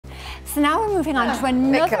So now we're moving on to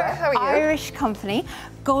another Nicola, Irish company,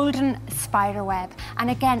 Golden Spiderweb. And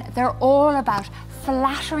again, they're all about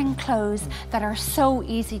flattering clothes that are so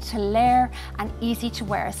easy to layer and easy to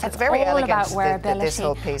wear. So it's very all elegant, about wearability this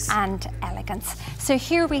whole piece. And elegance. So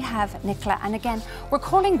here we have Nicola, and again, we're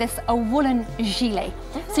calling this a woolen gilet.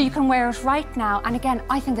 So you can wear it right now, and again,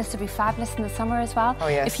 I think this would be fabulous in the summer as well. Oh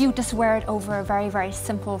yes. If you just wear it over a very, very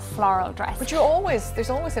simple floral dress. But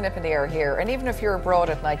there's always a nip in the air here, and even if you're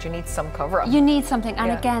abroad at night, you need some cover up. You need something,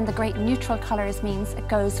 and again, the great neutral colours means it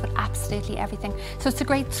goes with absolutely everything. So it's a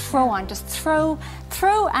great throw on, just throw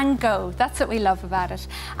and go. That's what we love about it.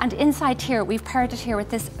 And inside here, we've paired it here with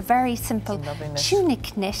this very simple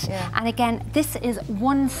tunic knit. And again, this is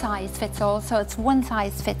one size fits all. So it's one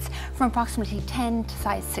size fits from approximately 10 to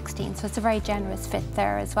size 16. So it's a very generous fit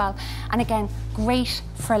there as well. And again, great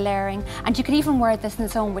for layering. And you could even wear this in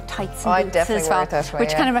its own with tights and boots as well. Wear it that way,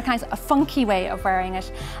 which kind of a funky way of wearing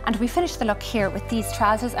it. And we finish the look here with these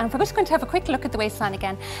trousers. And we're just going to have a quick look at the waistline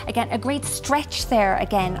again. Again, a great stretch there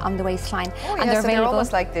again on the waistline. Oh, and yes, they're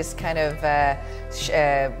almost like this kind of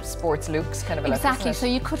sports looks kind of a look. Exactly, so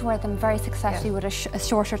you could wear them very successfully with a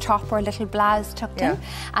shorter top or a little blouse tucked in.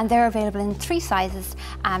 And they're available in 3 sizes,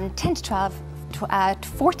 10 to 12,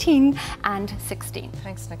 14 and 16.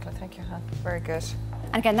 Thanks, Nicola. Thank you, Han. Very good.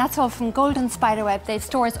 And again, that's all from Golden Spiderweb. They have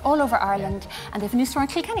stores all over Ireland and they have a new store in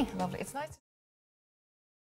Kilkenny. Lovely. It's nice.